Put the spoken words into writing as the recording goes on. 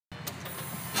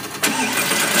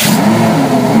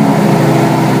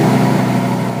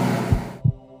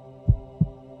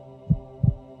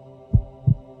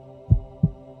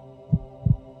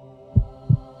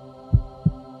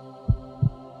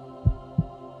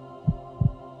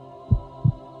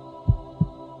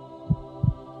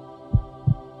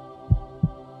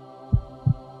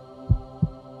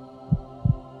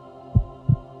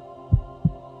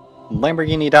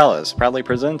Lamborghini Dallas proudly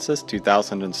presents this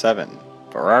 2007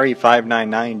 Ferrari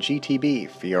 599 GTB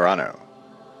Fiorano.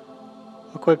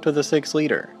 Equipped with a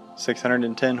 6-liter,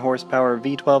 610 horsepower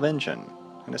V12 engine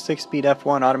and a 6-speed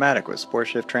F1 automatic with sport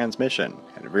shift transmission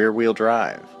and rear-wheel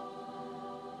drive.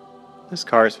 This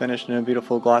car is finished in a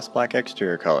beautiful gloss black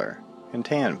exterior color and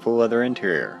tan full leather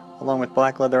interior, along with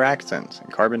black leather accents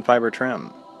and carbon fiber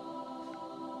trim.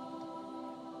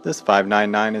 This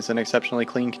 599 is in exceptionally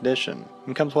clean condition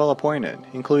and comes well appointed,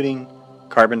 including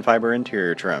carbon fiber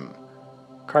interior trim,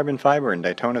 carbon fiber and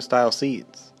Daytona style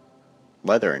seats,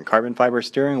 leather and carbon fiber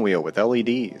steering wheel with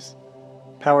LEDs,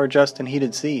 power adjust and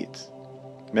heated seats,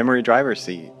 memory driver's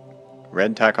seat,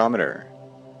 red tachometer,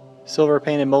 silver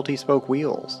painted multi-spoke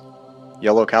wheels,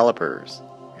 yellow calipers,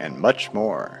 and much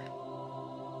more.